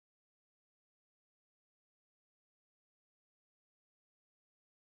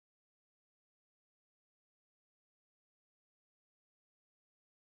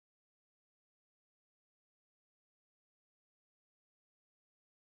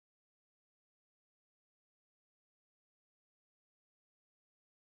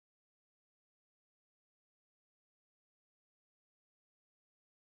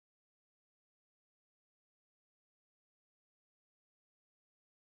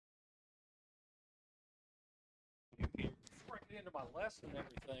Into my lesson and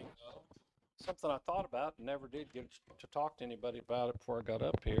everything, though, something I thought about and never did get to talk to anybody about it before I got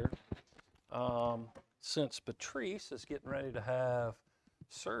up here. Um, since Patrice is getting ready to have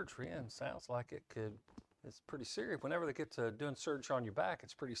surgery, and sounds like it's pretty serious. Whenever they get to doing surgery on your back,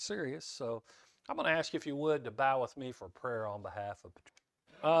 it's pretty serious. So I'm going to ask you if you would to bow with me for prayer on behalf of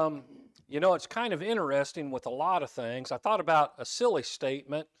Patrice. It's kind of interesting with a lot of things. I thought about a silly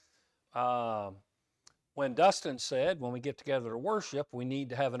statement. Um, when Dustin said, when we get together to worship, we need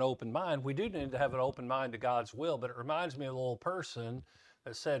to have an open mind. We do need to have an open mind to God's will, but it reminds me of a little person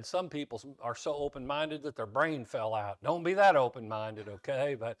that said some people are so open-minded that their brain fell out. Don't be that open-minded,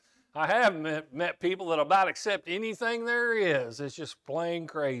 okay? But I have met people that about accept anything there is. It's just plain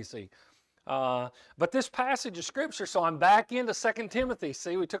crazy. But this passage of Scripture, so I'm back into 2 Timothy.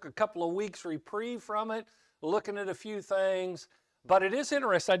 See, we took a couple of weeks reprieve from it, looking at a few things. But it is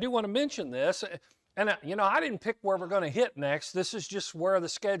interesting. I do want to mention this. And, I didn't pick where we're going to hit next. This is just where the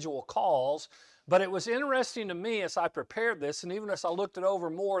schedule calls. But it was interesting to me as I prepared this, and even as I looked it over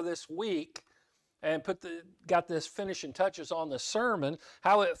more this week and got this finishing touches on the sermon,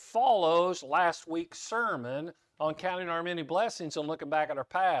 how it follows last week's sermon on counting our many blessings and looking back at our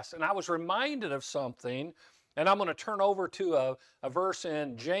past. And I was reminded of something, and I'm going to turn over to a verse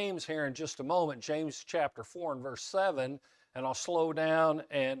in James here in just a moment, James chapter 4 and verse 7, and I'll slow down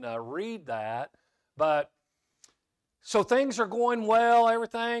and read that. But so things are going well,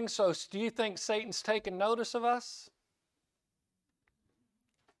 everything. So do you think Satan's taking notice of us?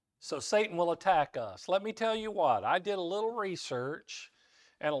 So Satan will attack us. Let me tell you what, I did a little research,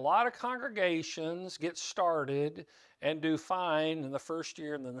 and a lot of congregations get started and do fine in the first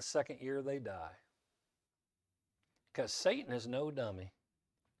year, and then the second year they die. Because Satan is no dummy.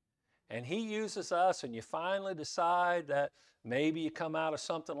 And he uses us, and you finally decide that maybe you come out of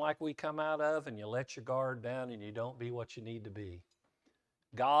something like we come out of, and you let your guard down, and you don't be what you need to be.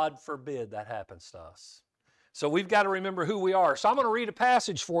 God forbid that happens to us. So we've got to remember who we are. So I'm going to read a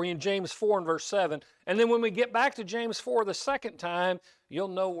passage for you in James 4 and verse 7. And then when we get back to James 4 the second time, you'll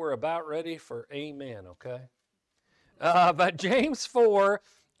know we're about ready for amen, okay? But James 4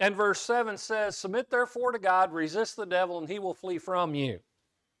 and verse 7 says, "Submit therefore to God, resist the devil, and he will flee from you."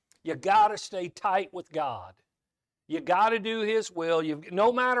 You got to stay tight with God. You got to do His will.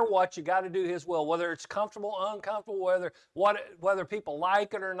 No matter what, you got to do His will, whether it's comfortable, uncomfortable, whether people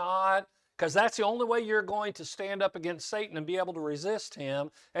like it or not, because that's the only way you're going to stand up against Satan and be able to resist him.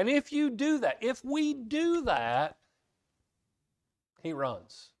 And if you do that, if we do that, he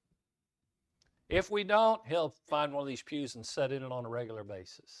runs. If we don't, he'll find one of these pews and sit in it on a regular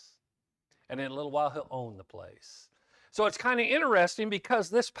basis. And in a little while, he'll own the place. So it's kind of interesting because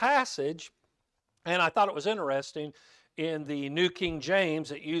this passage, and I thought it was interesting, in the New King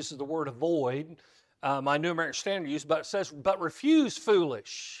James, it uses the word avoid. My New American Standard uses, but it says, but refuse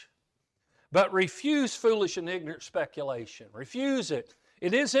foolish. But refuse foolish and ignorant speculation. Refuse it.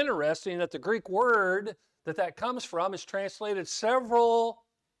 It is interesting that the Greek word that comes from is translated several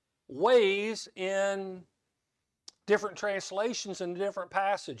ways in different translations and different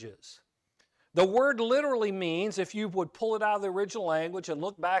passages. The word literally means, if you would pull it out of the original language and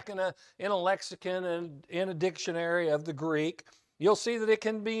look back in a lexicon and in a dictionary of the Greek, you'll see that it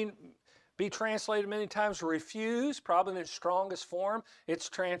can be translated many times refuse, probably in its strongest form. It's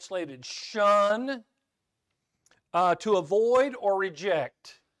translated shun, to avoid or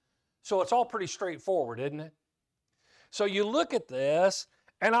reject. So it's all pretty straightforward, isn't it? So you look at this,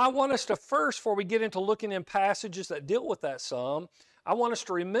 and I want us to first, before we get into looking in passages that deal with that some, I want us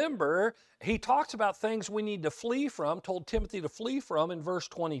to remember, he talks about things we need to flee from, told Timothy to flee from in verse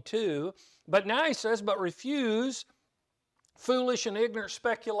 22. But now he says, but refuse foolish and ignorant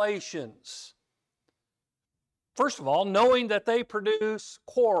speculations. First of all, knowing that they produce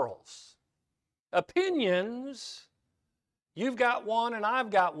quarrels. Opinions, you've got one and I've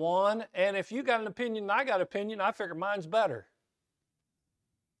got one, and if you got an opinion and I got an opinion, I figure mine's better.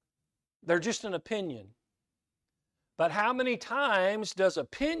 They're just an opinion. But how many times does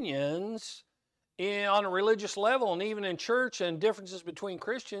opinions on a religious level and even in church and differences between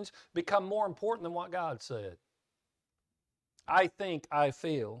Christians become more important than what God said? I think, I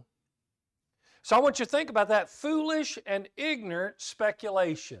feel. So I want you to think about that foolish and ignorant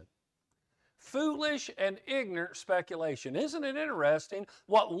speculation. Foolish and ignorant speculation. Isn't it interesting?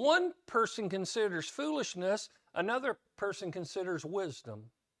 What one person considers foolishness, another person considers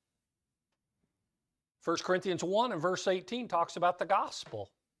wisdom. 1 Corinthians 1 and verse 18 talks about the gospel.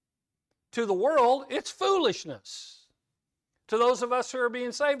 To the world, it's foolishness. To those of us who are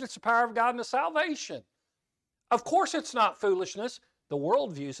being saved, it's the power of God and the salvation. Of course it's not foolishness. The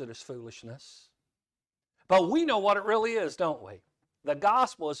world views it as foolishness. But we know what it really is, don't we? The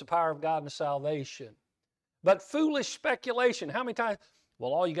gospel is the power of God and salvation. But foolish speculation, how many times?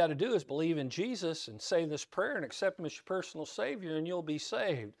 Well, all you got to do is believe in Jesus and say this prayer and accept Him as your personal Savior and you'll be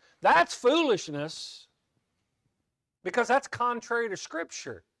saved. That's foolishness because that's contrary to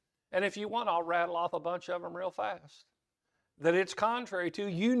Scripture. And if you want, I'll rattle off a bunch of them real fast that it's contrary to.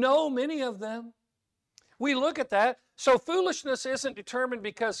 You know many of them. We look at that. So foolishness isn't determined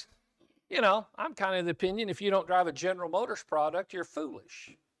because, I'm kind of the opinion if you don't drive a General Motors product, you're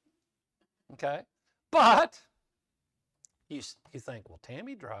foolish. Okay? But you think, well,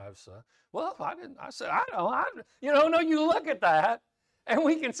 Tammy drives. Well, I didn't. I said, I don't. No, you look at that, and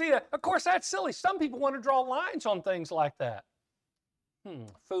we can see that. Of course, that's silly. Some people want to draw lines on things like that.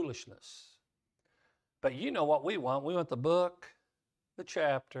 Foolishness. But you know what we want. We want the book, the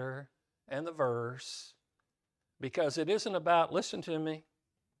chapter, and the verse, because it isn't about, listen to me,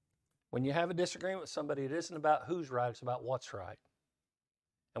 when you have a disagreement with somebody, it isn't about who's right, it's about what's right.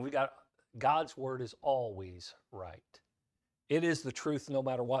 And God's word is always right. It is the truth no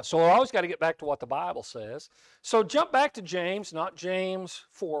matter what. So I always got to get back to what the Bible says. So jump back to James, not James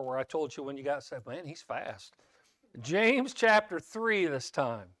 4, where I told you when you got said, man, he's fast. James chapter 3 this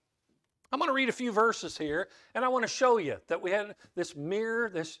time. I'm going to read a few verses here, and I want to show you that we had this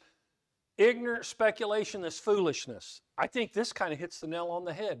ignorant speculation, this foolishness. I think this kind of hits the nail on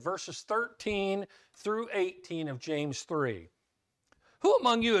the head. Verses 13 through 18 of James 3. Who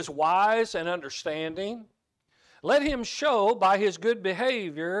among you is wise and understanding? Let him show by his good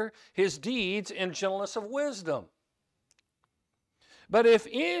behavior his deeds in gentleness of wisdom. But if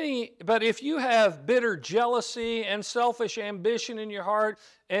you have bitter jealousy and selfish ambition in your heart,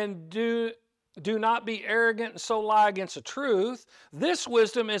 and do not be arrogant and so lie against the truth, this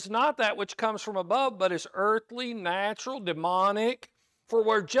wisdom is not that which comes from above, but is earthly, natural, demonic. For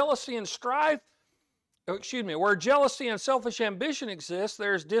where jealousy and selfish ambition exist,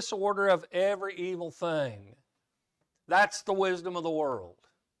 there is disorder of every evil thing. That's the wisdom of the world.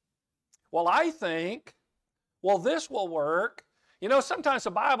 Well, I think, this will work. Sometimes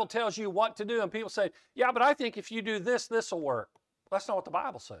the Bible tells you what to do, and people say, yeah, but I think if you do this, this will work. Well, that's not what the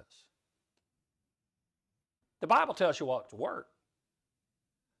Bible says. The Bible tells you what to work.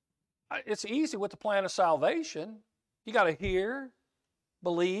 It's easy with the plan of salvation. You got to hear,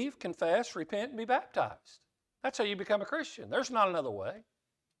 believe, confess, repent, and be baptized. That's how you become a Christian. There's not another way.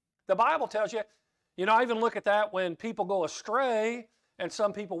 The Bible tells you, I even look at that when people go astray and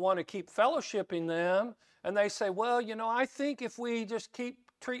some people want to keep fellowshipping them and they say, well, I think if we just keep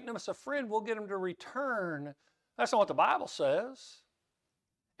treating them as a friend, we'll get them to return. That's not what the Bible says.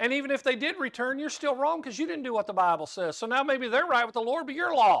 And even if they did return, you're still wrong because you didn't do what the Bible says. So now maybe they're right with the Lord, but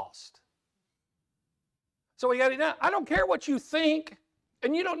you're lost. So we got to know, I don't care what you think,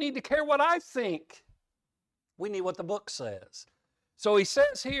 and you don't need to care what I think. We need what the book says. So he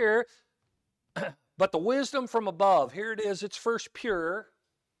says here, but the wisdom from above, here it is, it's first pure.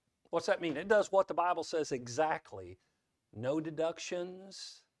 What's that mean? It does what the Bible says exactly. No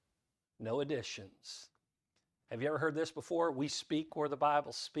deductions, no additions. Have you ever heard this before? We speak where the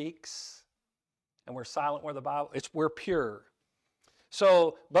Bible speaks, and we're silent where we're pure.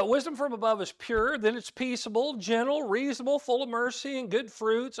 So, but wisdom from above is pure, then it's peaceable, gentle, reasonable, full of mercy and good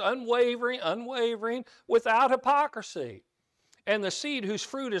fruits, unwavering, without hypocrisy. And the seed whose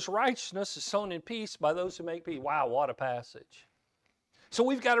fruit is righteousness is sown in peace by those who make peace. Wow, what a passage. So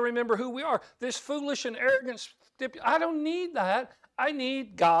we've got to remember who we are. This foolish and arrogant, I don't need that. I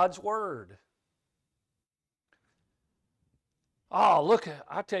need God's word. Oh, look,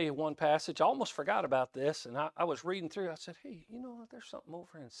 I'll tell you one passage. I almost forgot about this, and I was reading through. I said, hey, there's something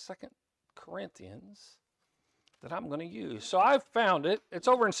over in 2 Corinthians that I'm going to use. So I found it. It's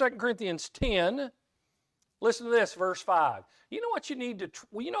over in 2 Corinthians 10. Listen to this, verse 5. You know what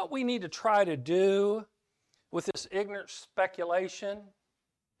we need to try to do with this ignorant speculation?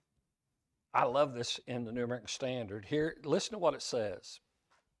 I love this in the New American Standard. Here, listen to what it says.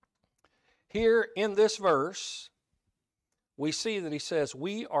 Here in this verse, we see that he says,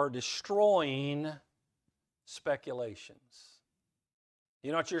 we are destroying speculations.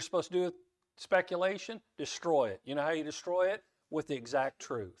 You know what you're supposed to do with speculation? Destroy it. You know how you destroy it? With the exact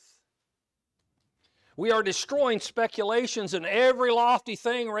truth. We are destroying speculations and every lofty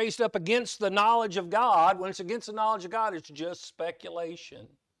thing raised up against the knowledge of God. When it's against the knowledge of God, it's just speculation.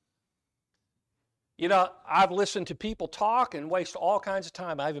 I've listened to people talk and waste all kinds of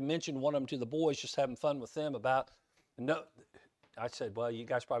time. I even mentioned one of them to the boys, just having fun with them about, I said, well, you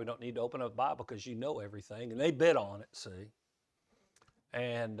guys probably don't need to open up the Bible because you know everything. And they bid on it, see.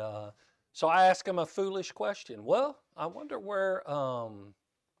 And so I asked them a foolish question. Well, I wonder where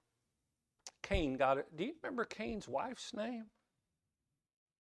Cain got it. Do you remember Cain's wife's name?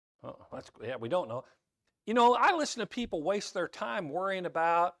 We don't know. You know, I listen to people waste their time worrying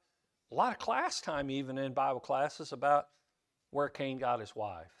about, a lot of class time even in Bible classes, about where Cain got his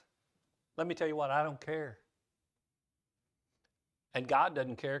wife. Let me tell you what, I don't care. And God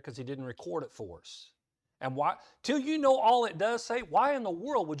doesn't care because he didn't record it for us. And why? Till you know all it does say, why in the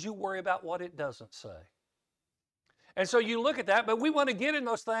world would you worry about what it doesn't say? And so you look at that, but we want to get in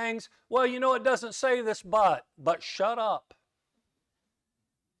those things. Well, you know, it doesn't say this, but shut up.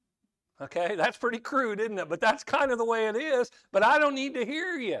 Okay, that's pretty crude, isn't it? But that's kind of the way it is. But I don't need to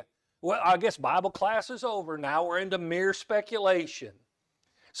hear you. Well, I guess Bible class is over. Now we're into mere speculation.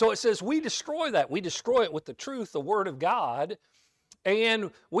 So it says we destroy that. We destroy it with the truth, the Word of God. And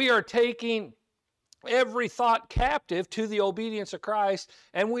we are taking every thought captive to the obedience of Christ.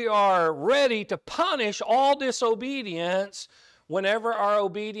 And we are ready to punish all disobedience whenever our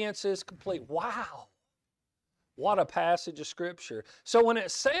obedience is complete. Wow. What a passage of Scripture. So when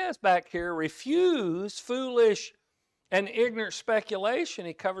it says back here, refuse foolish and ignorant speculation,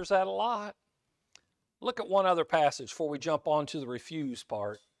 he covers that a lot. Look at one other passage before we jump on to the refuse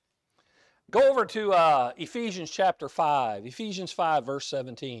part. Go over to Ephesians chapter 5. Ephesians 5, verse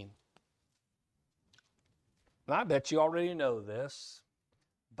 17. And I bet you already know this,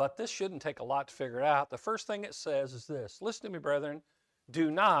 but this shouldn't take a lot to figure it out. The first thing it says is this. Listen to me, brethren.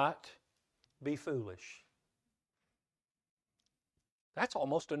 Do not be foolish. That's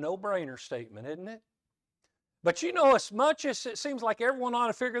almost a no-brainer statement, isn't it? But you know, as much as it seems like everyone ought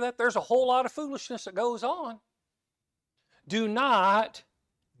to figure that, there's a whole lot of foolishness that goes on. Do not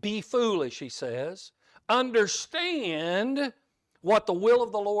be foolish, he says. Understand what the will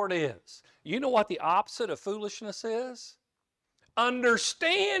of the Lord is. You know what the opposite of foolishness is?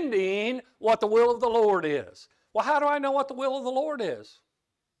 Understanding what the will of the Lord is. Well, how do I know what the will of the Lord is?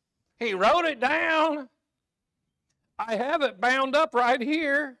 He wrote it down. I have it bound up right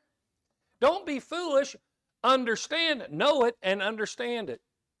here. Don't be foolish. Understand it. Know it and understand it.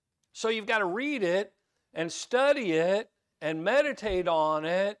 So you've got to read it and study it and meditate on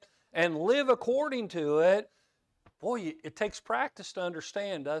it and live according to it. Boy, it takes practice to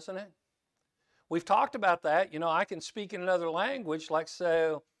understand, doesn't it? We've talked about that. You know, I can speak in another language, like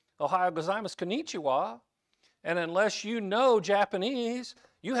say, Ohio gozaimasu konnichiwa, and unless you know Japanese,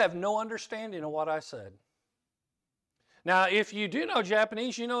 you have no understanding of what I said. Now, if you do know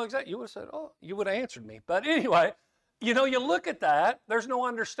Japanese, you know exactly, you would have said, oh, you would have answered me. But anyway, you know, you look at that, there's no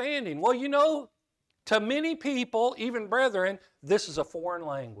understanding. Well, you know, to many people, even brethren, this is a foreign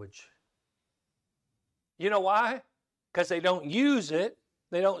language. You know why? Because they don't use it.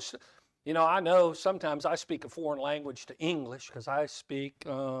 They don't, you know, I know sometimes I speak a foreign language to English because I speak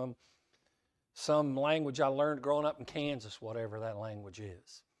some language I learned growing up in Kansas, whatever that language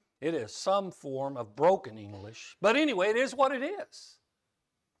is. It is some form of broken English. But anyway, it is what it is.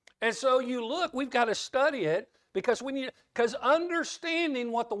 And so you look, we've got to study it because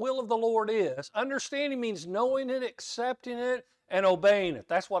understanding what the will of the Lord is, understanding means knowing it, accepting it, and obeying it.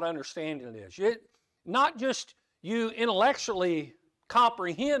 That's what understanding is. Not just you intellectually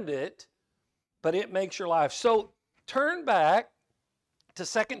comprehend it, but it makes your life. So turn back to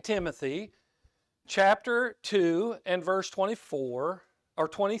 2 Timothy chapter 2 and verse 24. Or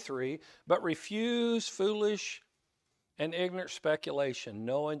 23, but refuse foolish and ignorant speculation,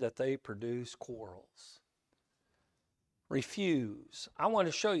 knowing that they produce quarrels. Refuse. I want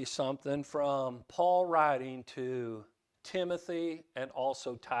to show you something from Paul writing to Timothy and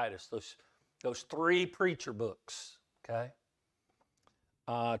also Titus, those three preacher books, okay?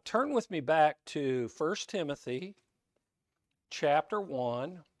 Turn with me back to 1 Timothy chapter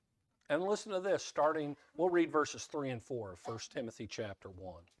 1. And listen to this, we'll read verses 3 and 4 of 1 Timothy chapter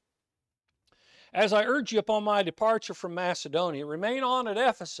 1. As I urge you upon my departure from Macedonia, remain on at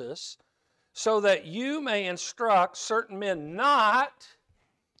Ephesus, so that you may instruct certain men not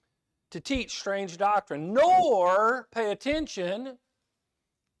to teach strange doctrine, nor pay attention.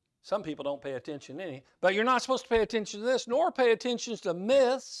 Some people don't pay attention to any, but you're not supposed to pay attention to this, nor pay attention to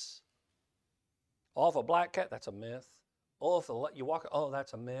myths. Oh, if a black cat, that's a myth. Oh, if you walk, oh,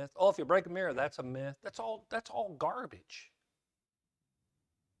 that's a myth. Oh, if you break a mirror, that's a myth. That's all garbage.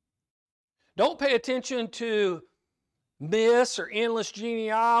 Don't pay attention to myths or endless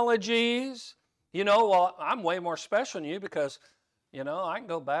genealogies. You know, well, I'm way more special than you because, you know, I can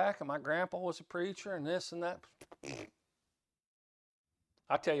go back and my grandpa was a preacher and this and that.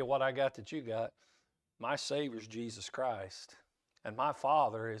 I tell you what I got that you got. My Savior's Jesus Christ, and my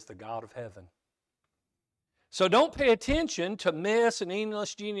Father is the God of heaven. So don't pay attention to myths and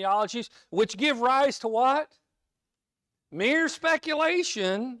endless genealogies, which give rise to what? Mere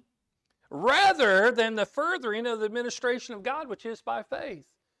speculation. rather than the furthering of the administration of God, which is by faith.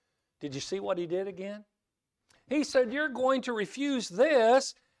 Did you see what he did again? He said, you're going to refuse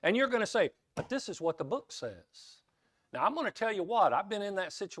this, and you're going to say, but this is what the book says. Now, I'm going to tell you what, I've been in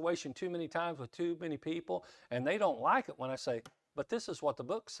that situation too many times with too many people, and they don't like it when I say, but this is what the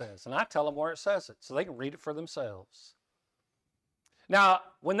book says. And I tell them where it says it, so they can read it for themselves. Now,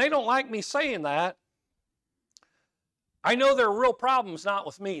 when they don't like me saying that, I know their real problem's not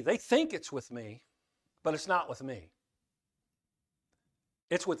with me. They think it's with me, but it's not with me.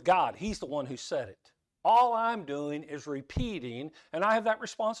 It's with God. He's the one who said it. All I'm doing is repeating, and I have that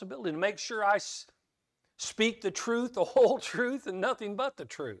responsibility to make sure I speak the truth, the whole truth, and nothing but the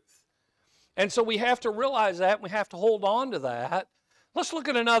truth. And so we have to realize that, and we have to hold on to that. Let's look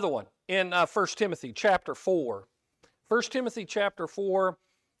at another one in 1 Timothy chapter 4. 1 Timothy chapter 4,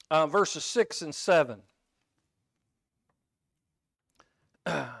 verses 6 and 7.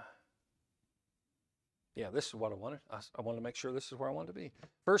 Yeah, this is what I wanted. I wanted to make sure this is where I wanted to be.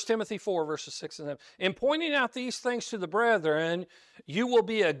 1 Timothy 4, verses 6 and 7. In pointing out these things to the brethren, you will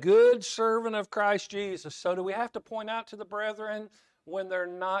be a good servant of Christ Jesus. So do we have to point out to the brethren when they're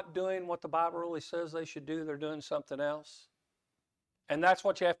not doing what the Bible really says they should do? They're doing something else? And that's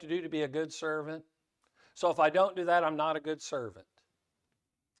what you have to do to be a good servant? So if I don't do that, I'm not a good servant.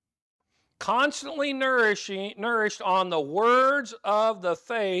 Constantly nourished on the words of the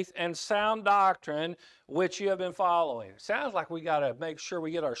faith and sound doctrine which you have been following. It sounds like we got to make sure we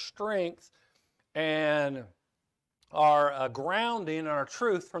get our strength and our grounding and our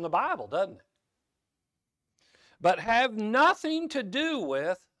truth from the Bible, doesn't it? But have nothing to do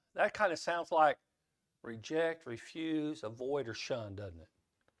with, that kind of sounds like reject, refuse, avoid, or shun, doesn't it?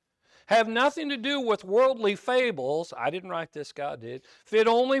 Have nothing to do with worldly fables. I didn't write this, God did. Fit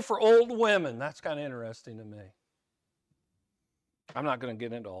only for old women. That's kind of interesting to me. I'm not going to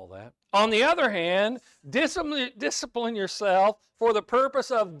get into all that. On the other hand, discipline yourself for the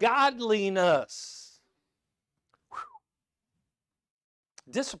purpose of godliness. Whew.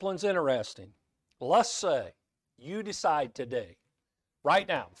 Discipline's interesting. Let's say you decide today, right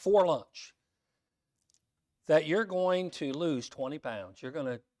now, before lunch, that you're going to lose 20 pounds. You're going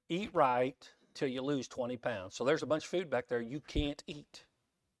to eat right till you lose 20 pounds. So there's a bunch of food back there you can't eat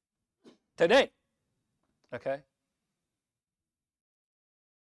today. Okay?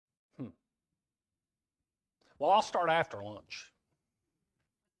 Well, I'll start after lunch.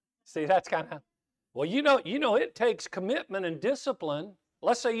 See, that's kind of, well, you know, it takes commitment and discipline.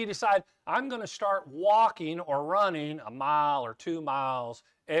 Let's say you decide, I'm going to start walking or running a mile or 2 miles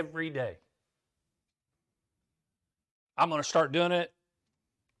every day. I'm going to start doing it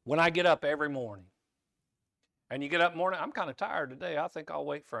when I get up every morning. And you get up in the morning, I'm kind of tired today. I think I'll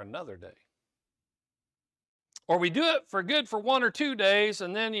wait for another day. Or we do it for good for 1 or 2 days,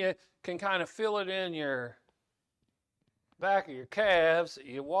 and then you can kind of feel it in your back of your calves.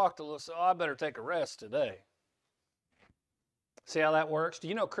 You walked a little, so I better take a rest today. See how that works? Do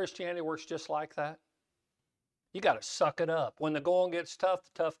you know Christianity works just like that? You got to suck it up. When the going gets tough,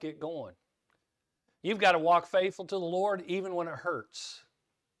 the tough get going. You've got to walk faithful to the Lord even when it hurts.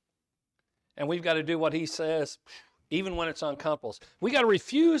 And we've got to do what He says even when it's uncomfortable. We got to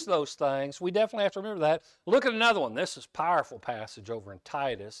refuse those things. We definitely have to remember that. Look at another one. This is a powerful passage over in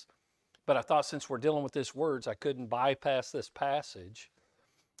Titus. But I thought since we're dealing with these words, I couldn't bypass this passage.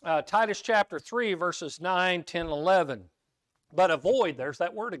 Titus chapter 3, verses 9, 10, 11. But avoid, there's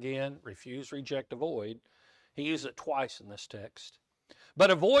that word again, refuse, reject, avoid. He used it twice in this text. But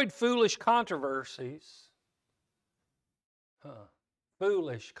avoid foolish controversies.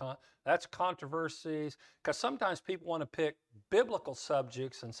 That's controversies. Because sometimes people want to pick biblical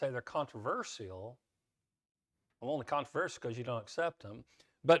subjects and say they're controversial. Well, only controversial because you don't accept them.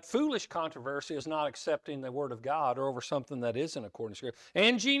 But foolish controversy is not accepting the Word of God or over something that isn't according to Scripture.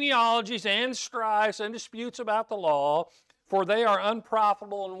 And genealogies and strifes and disputes about the law, for they are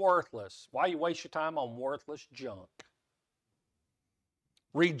unprofitable and worthless. Why you waste your time on worthless junk?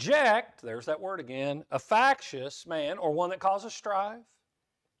 Reject, there's that word again, a factious man or one that causes strife.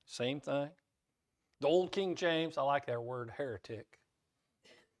 Same thing. The old King James, I like that word, heretic.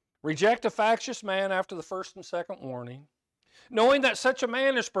 Reject a factious man after the first and second warning, knowing that such a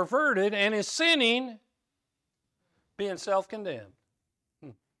man is perverted and is sinning, being self-condemned.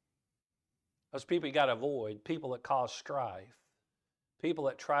 Those people you got to avoid, people that cause strife, people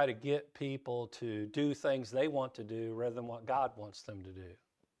that try to get people to do things they want to do rather than what God wants them to do.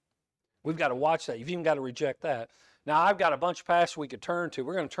 We've got to watch that. You've even got to reject that. Now, I've got a bunch of passages we could turn to.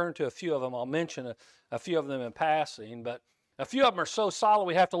 We're going to turn to a few of them. I'll mention a few of them in passing, but a few of them are so solid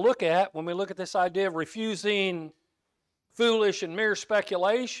we have to look at when we look at this idea of refusing foolish and mere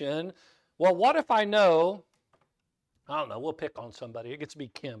speculation. Well, what if I know, I don't know, we'll pick on somebody. It gets to be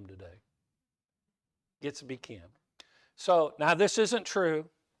Kim today. Gets to be Kim. So now this isn't true,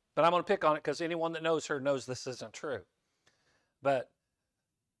 but I'm going to pick on it because anyone that knows her knows this isn't true. But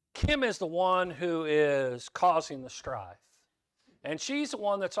Kim is the one who is causing the strife. And she's the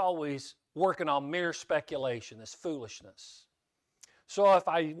one that's always working on mere speculation, this foolishness. So if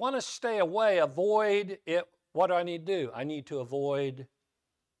I want to stay away, avoid it, what do I need to do? I need to avoid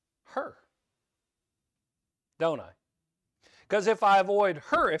her. Don't I? Because if I avoid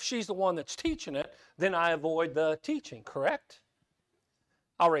her, if she's the one that's teaching it, then I avoid the teaching, correct?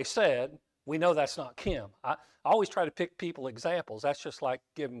 I already said, we know that's not Kim. I always try to pick people examples. That's just like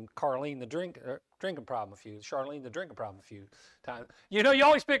giving Carlene the drinking problem Charlene the drinking problem a few times. You know, you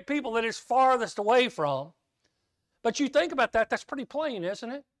always pick people that is farthest away from. But you think about that, that's pretty plain,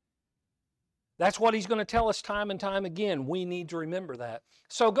 isn't it? That's what he's going to tell us time and time again. We need to remember that.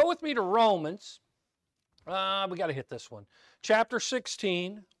 So go with me to Romans. We got to hit this one. Chapter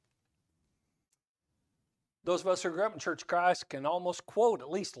 16. Those of us who grew up in Church of Christ can almost quote at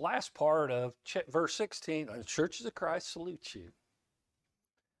least the last part of verse 16. The churches of Christ salute you.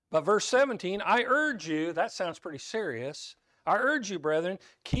 But verse 17, I urge you, that sounds pretty serious. I urge you, brethren,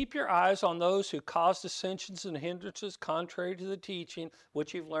 keep your eyes on those who cause dissensions and hindrances contrary to the teaching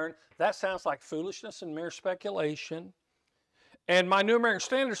which you've learned. That sounds like foolishness and mere speculation. And my New American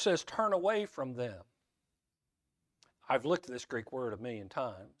Standard says, turn away from them. I've looked at this Greek word a million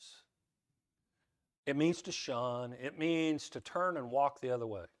times. It means to shun. It means to turn and walk the other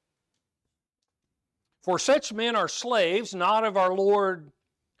way. For such men are slaves, not of our Lord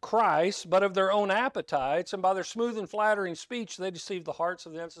Christ, but of their own appetites, and by their smooth and flattering speech, they deceive the hearts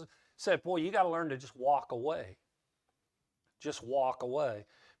of them. Said, boy, you got to learn to just walk away. Just walk away.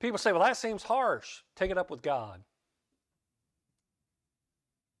 People say, well, that seems harsh. Take it up with God.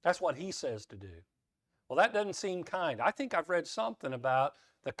 That's what he says to do. Well, that doesn't seem kind. I think I've read something about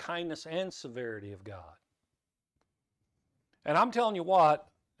the kindness and severity of God. And I'm telling you what,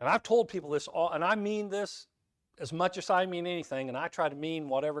 and I've told people this, and I mean this as much as I mean anything, and I try to mean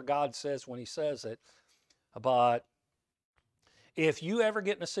whatever God says when he says it, but if you ever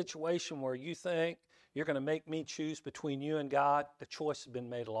get in a situation where you think you're going to make me choose between you and God, the choice has been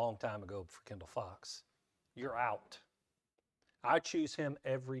made a long time ago for Kendall Fox. You're out. I choose him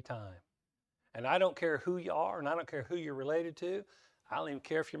every time. And I don't care who you are, and I don't care who you're related to. I don't even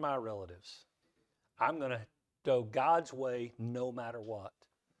care if you're my relatives. I'm going to go God's way no matter what.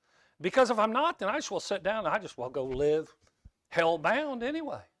 Because if I'm not, then I just will sit down and I just will go live hell-bound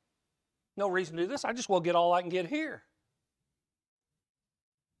anyway. No reason to do this. I just will get all I can get here.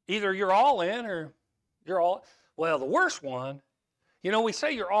 Either you're all in or you're all... Well, the worst one, you know, we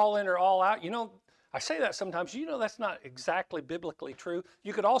say you're all in or all out. You know, I say that sometimes. You know that's not exactly biblically true.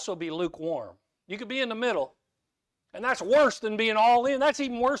 You could also be lukewarm. You could be in the middle. And that's worse than being all in. That's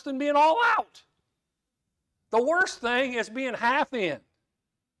even worse than being all out. The worst thing is being half in.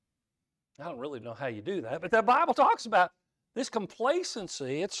 I don't really know how you do that, but the Bible talks about this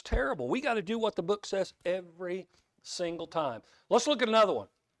complacency. It's terrible. We got to do what the book says every single time. Let's look at another one.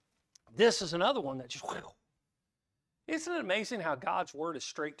 This is another one that just, whew. Isn't it amazing how God's word is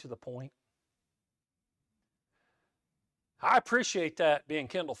straight to the point? I appreciate that being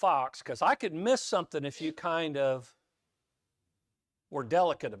Kendall Fox, because I could miss something if you kind of were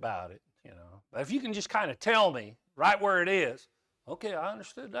delicate about it, you know. But if you can just kind of tell me right where it is, okay, I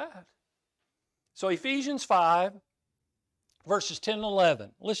understood that. So Ephesians 5, verses 10 and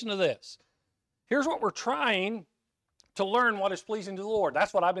 11. Listen to this. Here's what we're trying to learn what is pleasing to the Lord.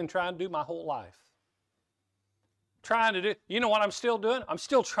 That's what I've been trying to do my whole life. Trying to do, you know what I'm still doing? I'm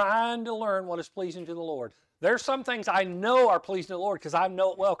still trying to learn what is pleasing to the Lord. There's some things I know are pleasing to the Lord because I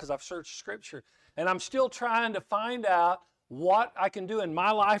know it well because I've searched Scripture. And I'm still trying to find out what I can do in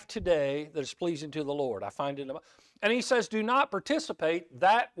my life today that is pleasing to the Lord. I find it. And he says, do not participate.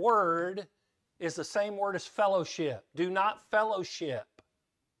 That word is the same word as fellowship. Do not fellowship.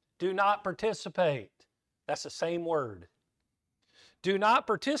 Do not participate. That's the same word. Do not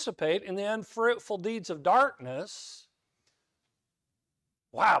participate in the unfruitful deeds of darkness.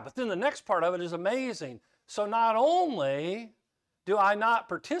 Wow, but then the next part of it is amazing. So not only do I not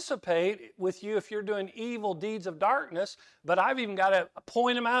participate with you if you're doing evil deeds of darkness, but I've even got to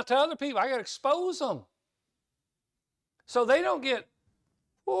point them out to other people. I got to expose them. So they don't get,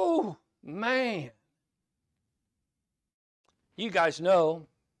 oh, man. You guys know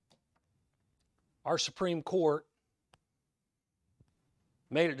our Supreme Court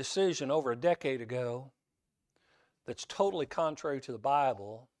made a decision over a decade ago that's totally contrary to the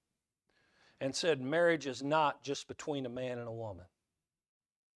Bible and said marriage is not just between a man and a woman.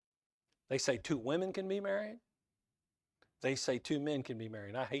 They say 2 women can be married. They say 2 men can be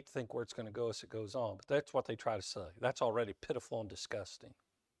married. I hate to think where it's going to go as it goes on, but that's what they try to say. That's already pitiful and disgusting.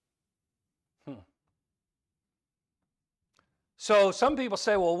 So some people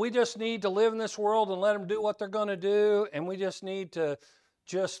say, well, we just need to live in this world and let them do what they're going to do, and we just need to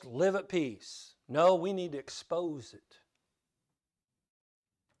just live at peace. No, we need to expose it.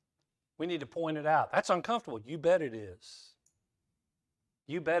 We need to point it out. That's uncomfortable. You bet it is.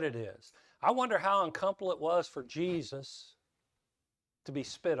 You bet it is. I wonder how uncomfortable it was for Jesus to be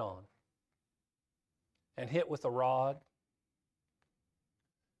spit on and hit with a rod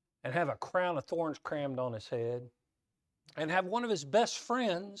and have a crown of thorns crammed on his head and have one of his best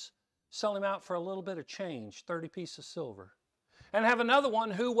friends sell him out for a little bit of change, 30 pieces of silver. And have another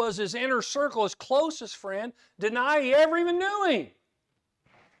one who was his inner circle, his closest friend, deny he ever even knew him.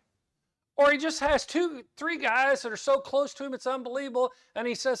 Or he just has 2, 3 guys that are so close to him, it's unbelievable. And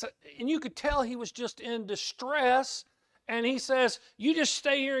he says, and you could tell he was just in distress. And he says, you just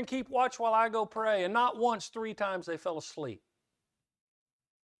stay here and keep watch while I go pray. And not once, 3 times they fell asleep.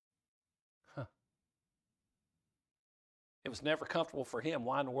 It was never comfortable for him.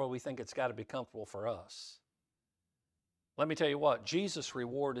 Why in the world we think it's got to be comfortable for us? Let me tell you what, Jesus'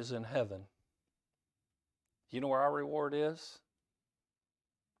 reward is in heaven. You know where our reward is?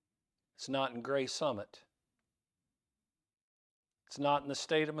 It's not in Gray Summit. It's not in the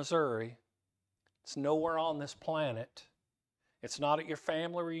state of Missouri. It's nowhere on this planet. It's not at your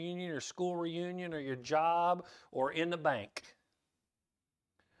family reunion or school reunion or your job or in the bank.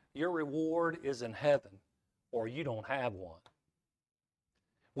 Your reward is in heaven, or you don't have one.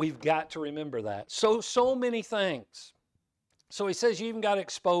 We've got to remember that. So many things. So he says you even got to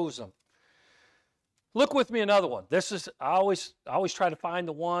expose them. Look with me another one. This is, I always try to find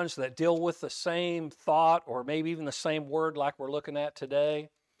the ones that deal with the same thought or maybe even the same word like we're looking at today,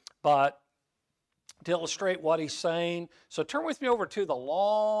 but to illustrate what he's saying. So turn with me over to the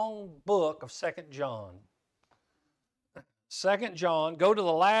long book of 2 John. 2 John, go to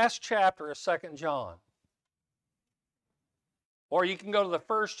the last chapter of 2 John. Or you can go to the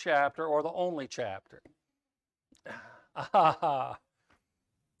first chapter or the only chapter. Oh,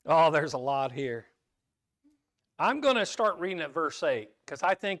 there's a lot here. I'm going to start reading at verse 8 because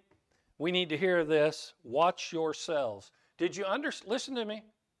I think we need to hear this. Watch yourselves. Did you listen to me?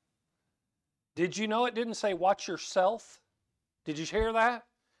 Did you know it didn't say watch yourself? Did you hear that?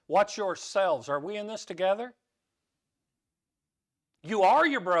 Watch yourselves. Are we in this together? You are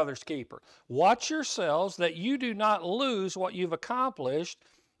your brother's keeper. Watch yourselves that you do not lose what you've accomplished,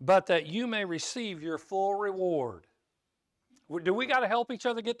 but that you may receive your full reward. Do we got to help each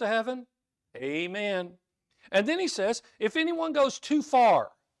other get to heaven? Amen. And then he says, if anyone goes too far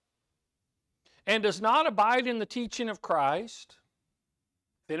and does not abide in the teaching of Christ,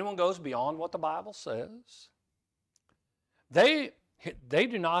 if anyone goes beyond what the Bible says, they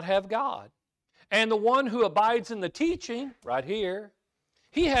do not have God. And the one who abides in the teaching, right here,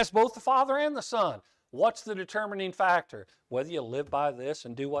 he has both the Father and the Son. What's the determining factor? Whether you live by this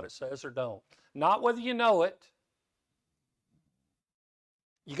and do what it says or don't. Not whether you know it.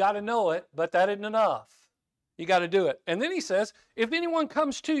 You got to know it, but that isn't enough. You got to do it. And then he says, if anyone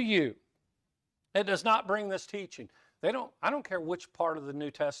comes to you and does not bring this teaching, I don't care which part of the New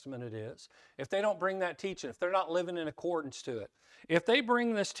Testament it is. If they don't bring that teaching, if they're not living in accordance to it, if they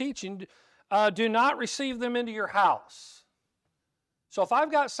bring this teaching, do not receive them into your house. So if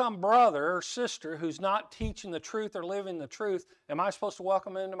I've got some brother or sister who's not teaching the truth or living the truth, am I supposed to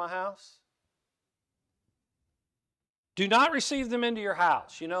welcome them into my house? Do not receive them into your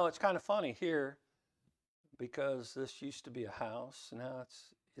house. You know, it's kind of funny here because this used to be a house. And now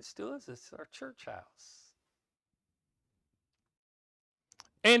it still is. It's our church house.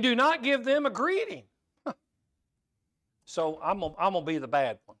 And do not give them a greeting. So I'm going to be the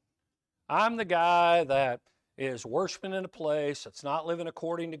bad one. I'm the guy that is worshiping in a place that's not living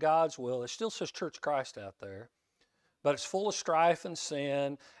according to God's will. It still says Church of Christ out there, but it's full of strife and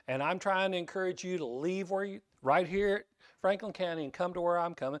sin, and I'm trying to encourage you to leave right here at Franklin County and come to where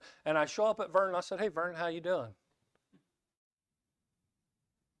I'm coming. And I show up at Vernon, I said, hey, Vernon, how you doing?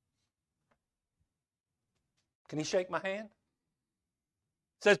 Can he shake my hand?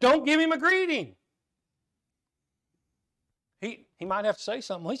 Says, don't give him a greeting. He might have to say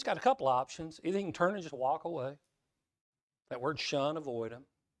something. Well, he's got a couple options. Either he can turn and just walk away. That word shun, avoid him.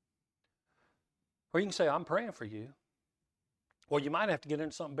 Or you can say, I'm praying for you. Well, you might have to get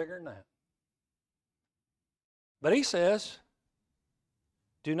into something bigger than that. But he says,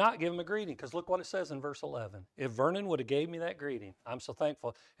 do not give him a greeting, because look what it says in verse 11. If Vernon would have gave me that greeting, I'm so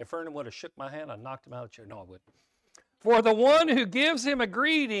thankful. If Vernon would have shook my hand, I'd knocked him out of the chair. No, I wouldn't. For the one who gives him a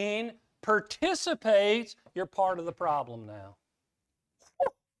greeting participates, you're part of the problem now.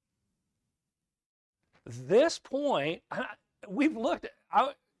 This point, we've looked at,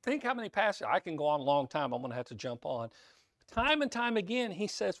 I think how many passages, I can go on a long time, I'm going to have to jump on. Time and time again, he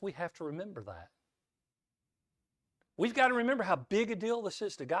says we have to remember that. We've got to remember how big a deal this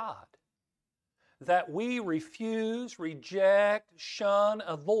is to God. That we refuse, reject, shun,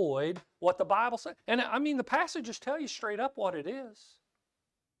 avoid what the Bible says. And I mean, the passages tell you straight up what it is.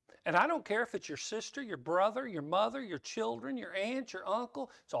 And I don't care if it's your sister, your brother, your mother, your children, your aunt, your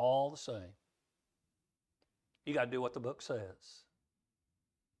uncle, it's all the same. You got to do what the book says.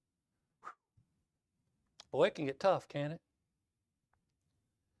 Boy, it can get tough, can't it?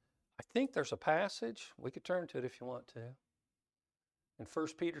 I think there's a passage, we could turn to it if you want to, in 1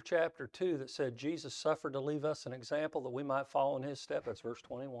 Peter chapter 2 that said Jesus suffered to leave us an example that we might follow in his step. That's verse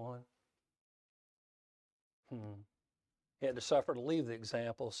 21. He had to suffer to leave the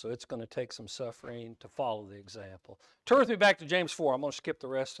example, so it's going to take some suffering to follow the example. Turn with me back to James 4. I'm going to skip the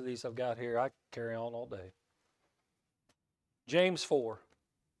rest of these I've got here. I can carry on all day. James 4.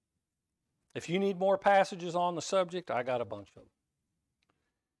 If you need more passages on the subject, I got a bunch of them.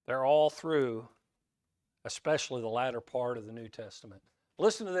 They're all through, especially the latter part of the New Testament.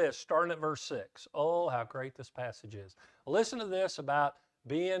 Listen to this, starting at verse 6. Oh, how great this passage is. Listen to this about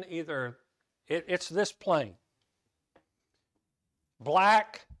being either, it's this plain.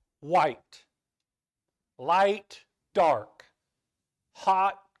 Black, white. Light, dark.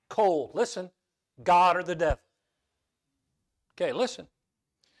 Hot, cold. Listen, God or the devil. Okay, listen.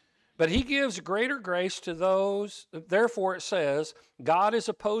 But he gives greater grace to those, therefore it says, God is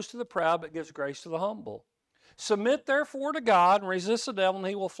opposed to the proud, but gives grace to the humble. Submit therefore to God and resist the devil, and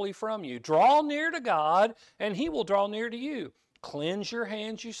he will flee from you. Draw near to God, and he will draw near to you. Cleanse your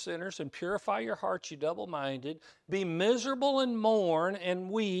hands, you sinners, and purify your hearts, you double-minded. Be miserable and mourn and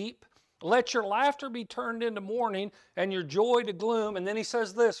weep. Let your laughter be turned into mourning and your joy to gloom. And then he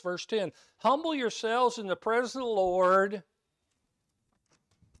says this, verse 10, humble yourselves in the presence of the Lord,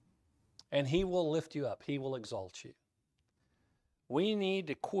 and he will lift you up. He will exalt you. We need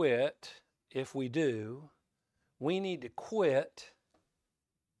to quit, if we do, we need to quit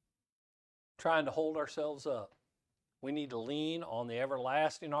trying to hold ourselves up. We need to lean on the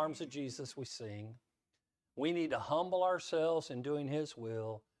everlasting arms of Jesus we sing. We need to humble ourselves in doing his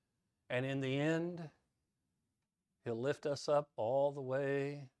will. And in the end, he'll lift us up all the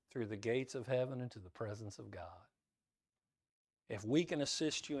way through the gates of heaven into the presence of God. If we can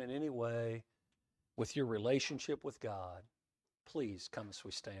assist you in any way with your relationship with God, please come as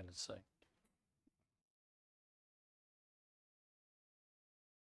we stand and sing.